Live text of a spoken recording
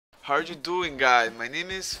how are you doing, guys? My name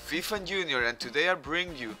is FIFA Junior, and today I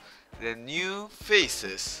bring you the new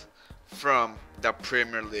faces from the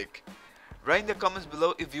Premier League. Write in the comments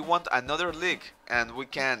below if you want another league, and we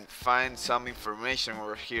can find some information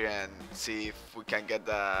over here and see if we can get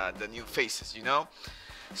the new faces, you know?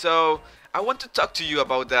 So, I want to talk to you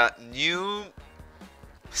about the new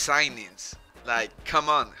signings. Like, come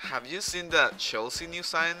on, have you seen the Chelsea new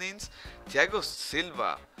signings? Thiago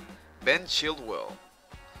Silva, Ben Chilwell,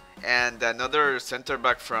 and another center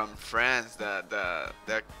back from France. The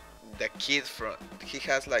kid from, he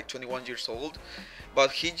has like 21 years old,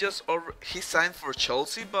 but he signed for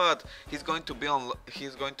Chelsea, but he's going to be on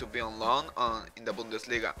loan in the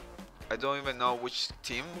Bundesliga. I don't even know which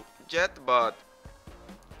team yet, but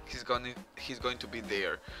he's going to be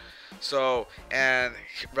there. So, and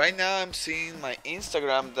right now I'm seeing my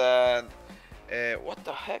Instagram that what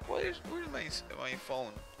the heck? Where's my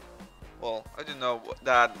phone? Well, I don't know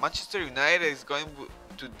that Manchester United is going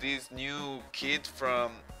to this new kid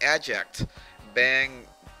from Ajax, Ben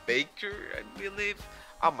Baker, I believe.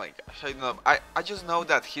 Oh my gosh, I don't know. I just know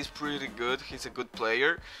that he's pretty good. He's a good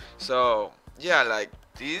player. So yeah, like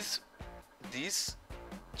this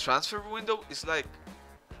transfer window is like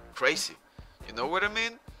crazy. You know what I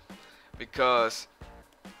mean? Because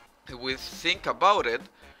if we think about it,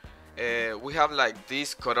 we have like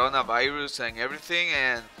this coronavirus and everything,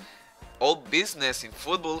 and all business in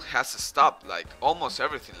football has to stop. Like almost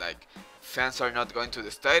everything. Like fans are not going to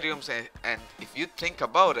the stadiums, and if you think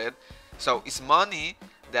about it, so it's money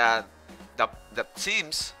that the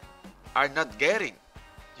teams are not getting.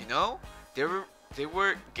 You know, they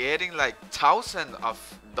were getting like thousands of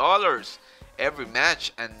dollars every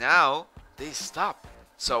match, and now they stop.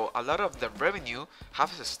 So a lot of the revenue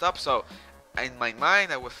has to stop. So in my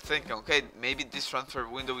mind, I was thinking, okay, maybe this transfer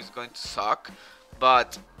window is going to suck,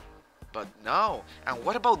 but no. And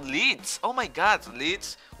what about Leeds? Oh my God,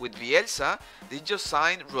 Leeds with Bielsa, they just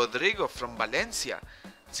signed Rodrigo from Valencia.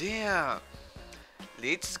 Damn,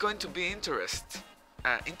 Leeds is going to be interest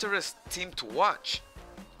team to watch.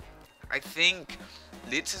 I think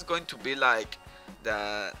Leeds is going to be like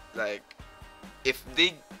if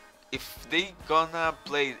they gonna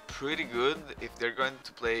play pretty good, if they're going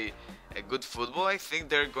to play a good football, I think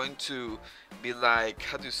they're going to be like,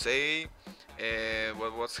 how do you say,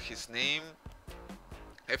 what was his name?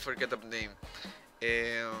 I forget the name.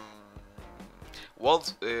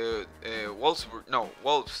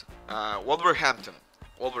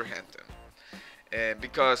 Wolverhampton.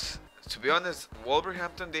 Because to be honest,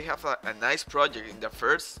 Wolverhampton, they have a nice project. In the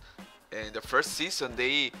first season,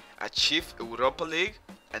 they achieved Europa League,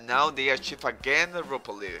 and now they achieve again the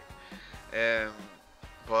Europa League.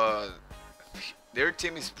 But their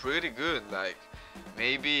team is pretty good. Like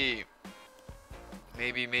maybe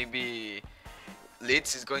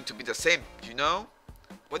Leeds is going to be the same. You know?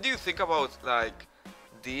 What do you think about like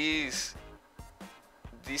these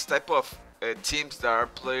type of teams that are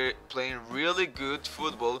playing really good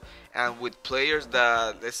football, and with players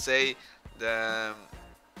that, let's say, they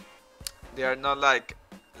are not like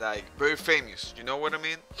very famous? You know what I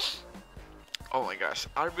mean? Oh my gosh,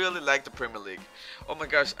 I really like the Premier League. Oh my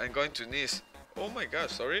gosh, I'm going to sneeze. Oh my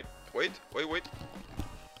gosh, sorry. Wait.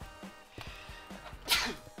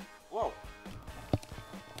 Whoa.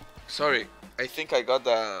 Sorry, I think I got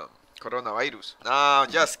the coronavirus. No,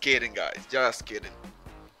 just kidding, guys. Just kidding.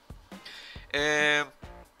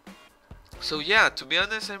 So yeah, to be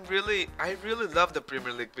honest, I really love the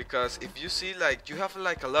Premier League, because if you see, like, you have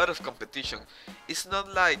like a lot of competition. It's not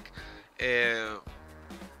like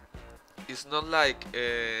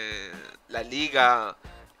La Liga,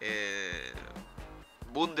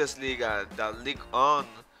 Bundesliga, the League On.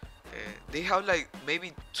 They have like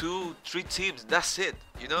maybe 2-3 teams. That's it.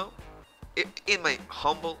 You know, in my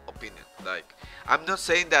humble opinion. Like, I'm not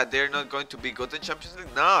saying that they're not going to be good in Champions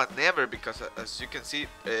League. No, never. Because as you can see,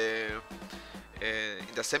 in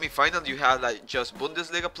the semi-final you have like just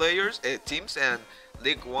Bundesliga players, teams, and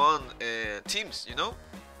League One teams. You know,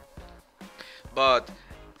 but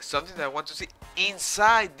something that I want to see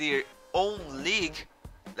inside their own league,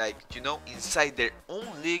 like, you know, inside their own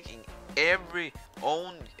league, in every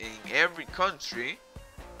country,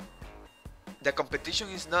 the competition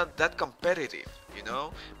is not that competitive, you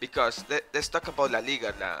know, because let's talk about La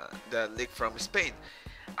Liga, the league from Spain.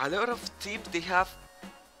 A lot of teams, they have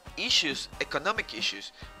issues, economic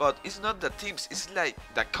issues, but it's not the teams, it's like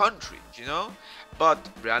the country, you know. But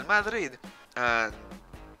Real Madrid and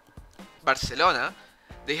Barcelona,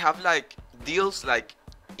 they have like deals like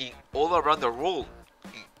in all around the world,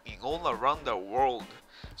 in all around the world.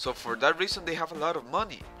 So for that reason, they have a lot of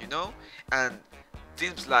money, you know. And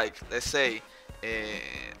teams like, let's say,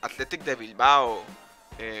 Athletic de Bilbao,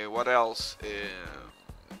 what else?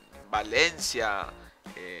 Valencia,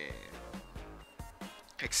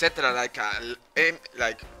 etc.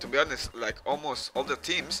 Like to be honest, like almost all the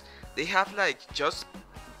teams, they have like just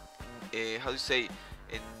how do you say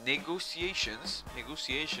negotiations.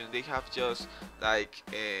 They have just like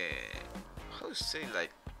how do you say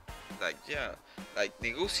like yeah, like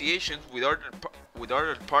negotiations with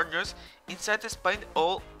other partners inside Spain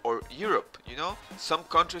or Europe. You know, some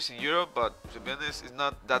countries in Europe, but to be honest, it's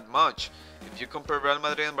not that much. If you compare Real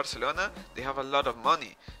Madrid and Barcelona, they have a lot of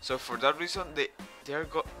money. So for that reason, they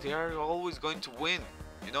are always going to win.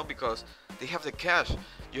 You know, because they have the cash.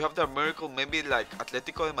 You have the miracle, maybe like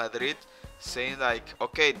Atletico de Madrid saying like,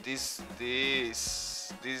 okay, this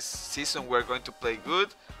season we're going to play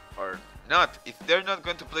good, or not. If they're not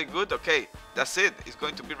going to play good, okay, that's it. It's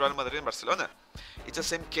going to be Real Madrid and Barcelona. It's the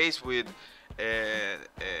same case with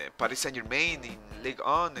Paris Saint-Germain in Ligue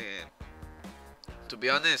 1. To be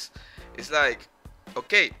honest, it's like,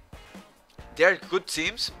 okay, they are good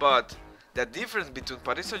teams, but the difference between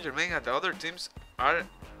Paris Saint-Germain and the other teams are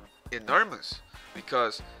enormous,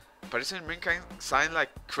 because Paris Saint-Germain can sign like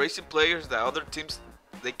crazy players that other teams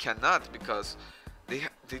they cannot, because they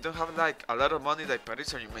don't have like a lot of money like Paris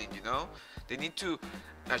Saint-Germain. You know, they need to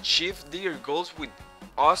achieve their goals with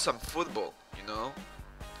awesome football. You know,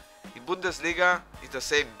 in Bundesliga it's the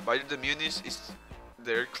same. Bayern de Munich is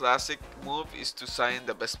their classic move is to sign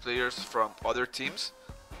the best players from other teams.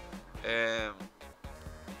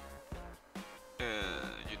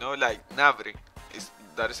 You know, like Navri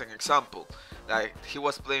that is an example. Like he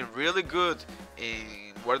was playing really good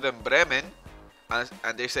in Werder Bremen,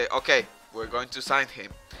 and they say, okay, we're going to sign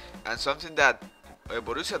him. And something that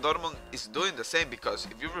Borussia Dortmund is doing the same, because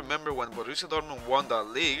if you remember when Borussia Dortmund won the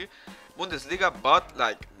league, Bundesliga bought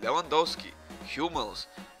like Lewandowski, Hummels,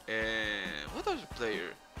 what other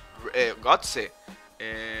player? Götze.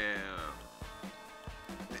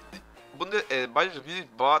 Bayern Munich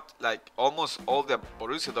bought like almost all the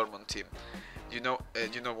Borussia Dortmund team. You know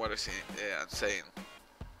what I'm saying.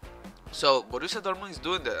 So Borussia Dortmund is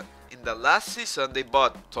doing that. In the last season, they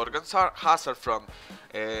bought Torgan Hazard from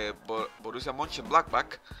Borussia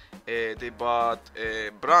Mönchengladbach. They bought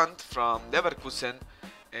Brandt from Leverkusen.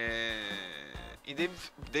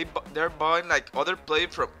 They're buying like other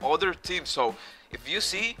players from other teams. So if you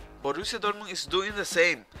see, Borussia Dortmund is doing the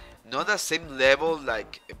same. Not the same level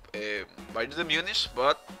like Bayern de Munich,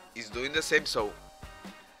 but is doing the same. So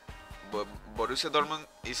Borussia Dortmund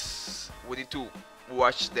we need to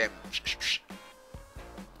watch them.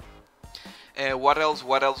 What else?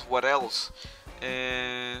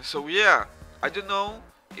 So yeah, I don't know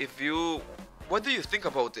what do you think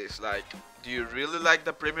about this? Like, do you really like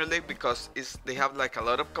the Premier League because they have like a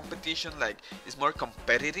lot of competition, like it's more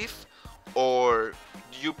competitive, or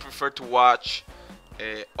do you prefer to watch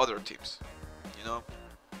other teams? You know,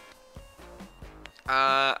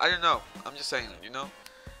 I don't know. I'm just saying, you know.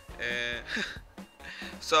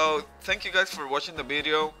 So thank you guys for watching the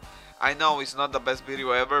video. I know it's not the best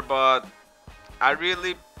video ever, but I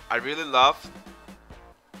really love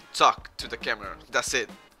talk to the camera. That's it,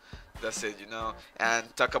 you know,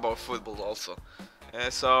 and talk about football also.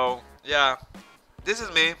 So yeah, this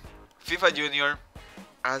is me, FIFA Junior,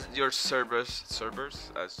 as your service.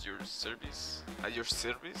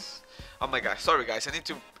 Oh my god, sorry guys, I need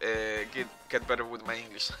to get better with my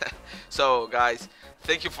English. So guys,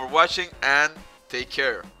 thank you for watching and take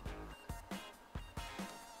care.